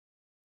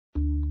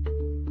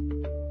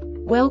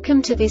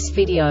Welcome to this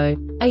video.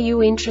 Are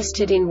you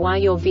interested in why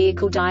your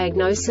vehicle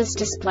diagnosis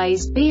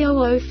displays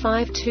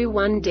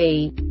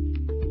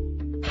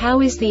B0052-1D?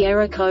 How is the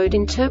error code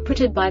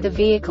interpreted by the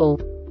vehicle?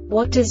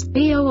 What does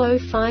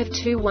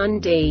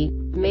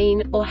B0052-1D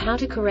mean, or how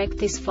to correct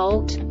this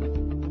fault?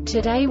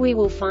 Today we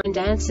will find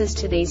answers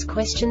to these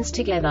questions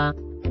together.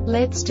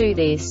 Let's do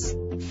this.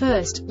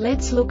 First,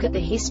 let's look at the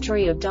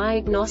history of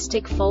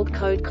diagnostic fault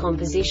code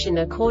composition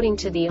according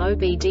to the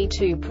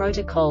OBD2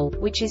 protocol,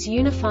 which is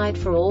unified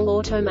for all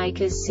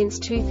automakers since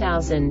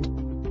 2000.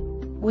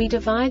 We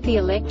divide the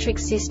electric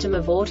system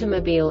of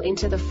automobile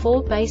into the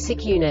four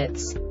basic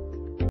units: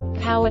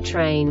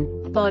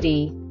 powertrain,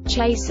 body,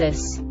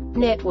 chassis,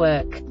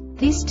 network.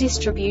 This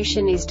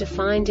distribution is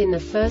defined in the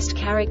first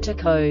character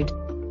code.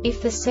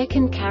 If the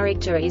second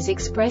character is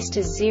expressed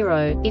as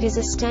 0, it is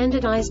a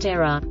standardized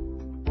error.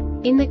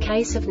 In the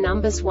case of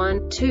numbers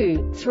 1,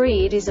 2,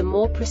 3, it is a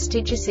more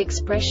prestigious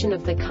expression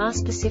of the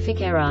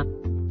car-specific error.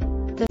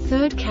 The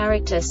third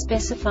character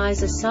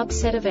specifies a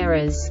subset of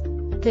errors.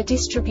 The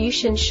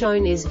distribution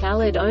shown is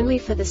valid only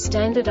for the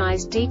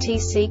standardized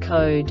DTC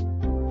code.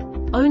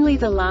 Only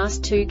the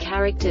last two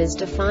characters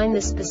define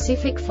the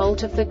specific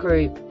fault of the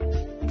group.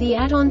 The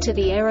add-on to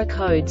the error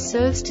code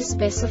serves to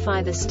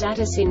specify the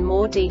status in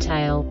more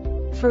detail.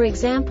 For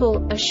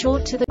example, a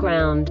short to the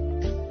ground.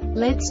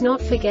 Let's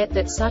not forget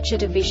that such a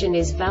division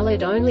is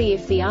valid only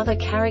if the other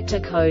character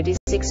code is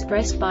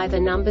expressed by the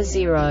number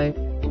 0.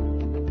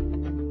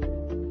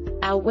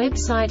 Our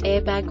website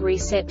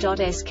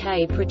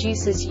airbagreset.sk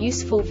produces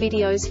useful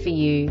videos for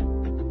you.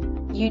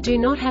 You do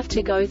not have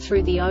to go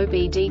through the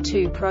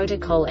OBD2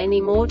 protocol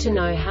anymore to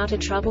know how to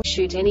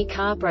troubleshoot any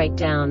car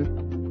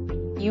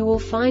breakdown. You will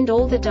find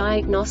all the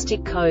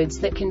diagnostic codes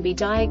that can be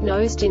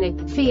diagnosed in a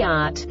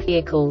Fiat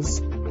vehicles.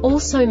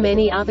 Also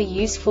many other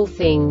useful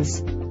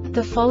things.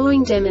 The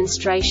following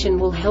demonstration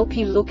will help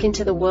you look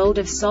into the world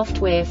of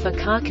software for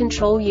car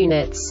control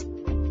units.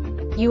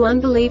 You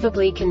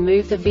unbelievably can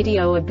move the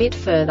video a bit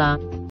further.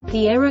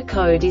 The error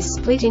code is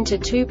split into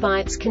 2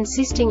 bytes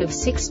consisting of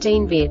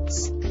 16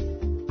 bits.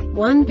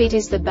 1 bit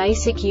is the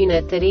basic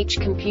unit that each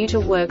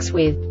computer works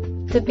with.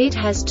 The bit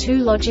has 2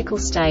 logical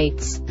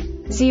states: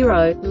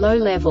 0, low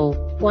level,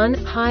 1,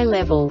 high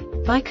level.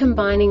 By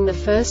combining the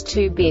first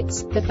 2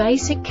 bits, the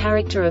basic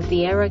character of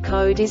the error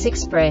code is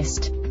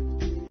expressed.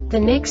 The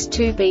next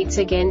 2 beats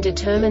again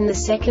determine the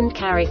second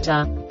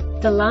character.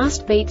 The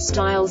last beat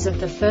styles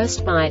of the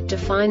first byte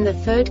define the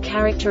third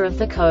character of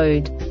the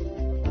code.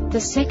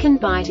 The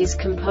second byte is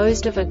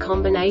composed of a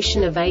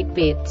combination of 8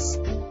 bits.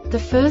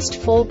 The first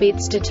 4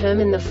 bits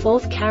determine the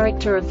fourth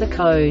character of the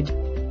code.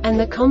 And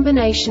the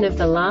combination of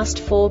the last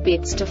 4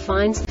 bits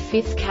defines the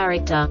fifth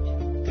character.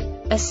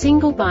 A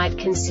single byte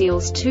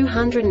conceals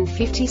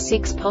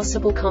 256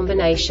 possible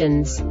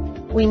combinations.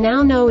 We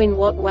now know in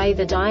what way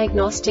the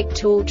diagnostic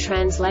tool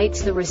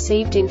translates the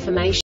received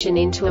information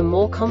into a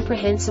more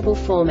comprehensible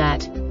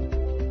format.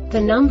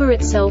 The number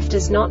itself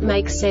does not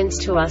make sense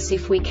to us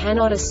if we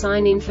cannot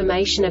assign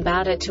information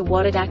about it to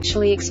what it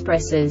actually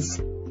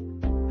expresses.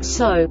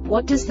 So,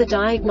 what does the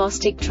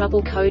Diagnostic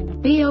Trouble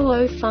Code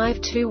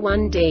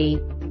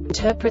B0052-1D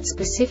interpret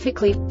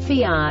specifically for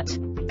Fiat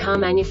car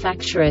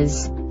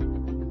manufacturers?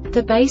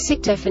 The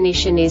basic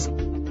definition is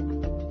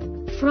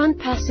front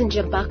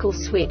passenger buckle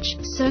switch,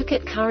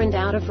 circuit current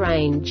out of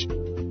range.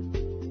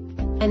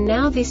 And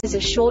now this is a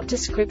short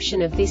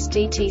description of this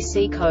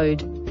DTC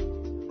code.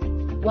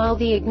 While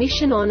the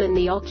ignition on and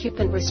the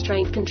occupant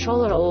restraint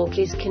controller AUX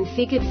is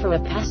configured for a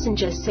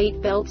passenger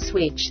seat belt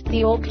switch,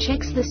 the AUX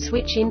checks the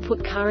switch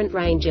input current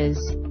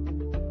ranges.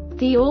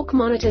 The AUX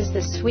monitors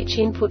the switch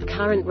input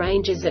current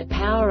ranges at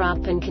power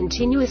up and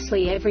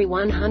continuously every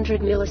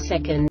 100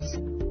 milliseconds.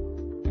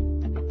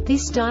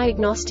 This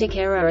diagnostic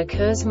error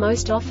occurs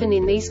most often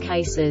in these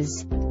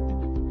cases: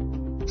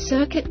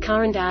 circuit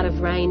current out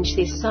of range.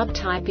 This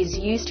subtype is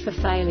used for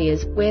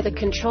failures, where the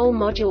control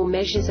module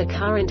measures a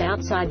current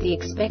outside the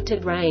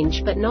expected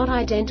range but not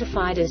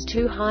identified as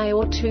too high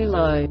or too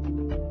low.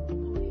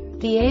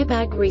 The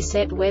Airbag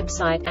Reset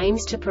website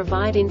aims to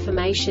provide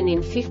information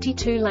in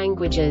 52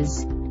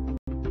 languages.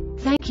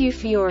 Thank you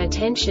for your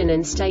attention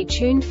and stay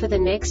tuned for the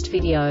next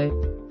video.